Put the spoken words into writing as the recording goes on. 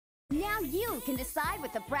you can decide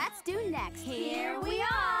what the Bratz do next. Here we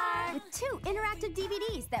are! With 2 interactive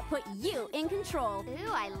DVDs that put you in control.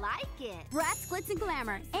 Ooh, I like it. Bratz, Glitz, and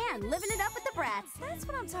Glamour, and Livin' It Up with the Bratz. That's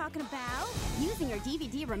what I'm talking about. Using your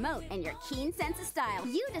DVD remote and your keen sense of style,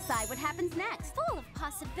 you decide what happens next. Full of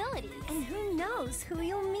possibilities. And who knows who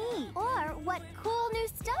you'll meet. Or what cool new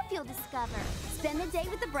stuff you'll discover. Spend the day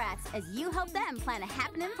with the Bratz as you help them plan a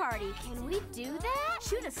happening party. Can we do that?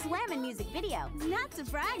 Shoot a slammin' music video. Not to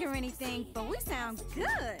brag or anything, but we sound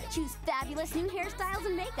good. Choose fabulous new hairstyles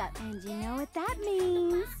and makeup. And you know what that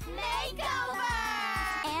means. Makeover!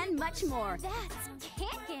 And much more. That's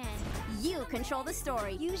kickin'. You control the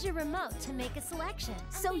story. Use your remote to make a selection.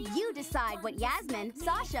 So you decide what Yasmin,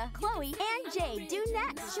 Sasha, Chloe, and Jade do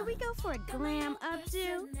next. Should we go for a glam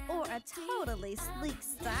updo or a totally sleek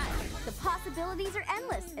style? The possibilities are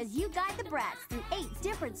endless as you guide the Bratz through 8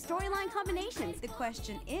 different storyline combinations. The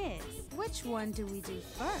question is, which one do we do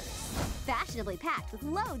first? Fashionably packed with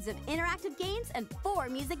loads of interactive games and 4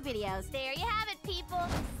 music videos. There you have it, people.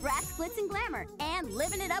 Bratz, Glitz, and Glamour, and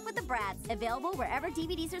Livin' It Up with the Bratz. Available wherever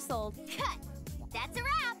DVDs are sold. Cut! That's a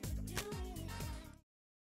wrap!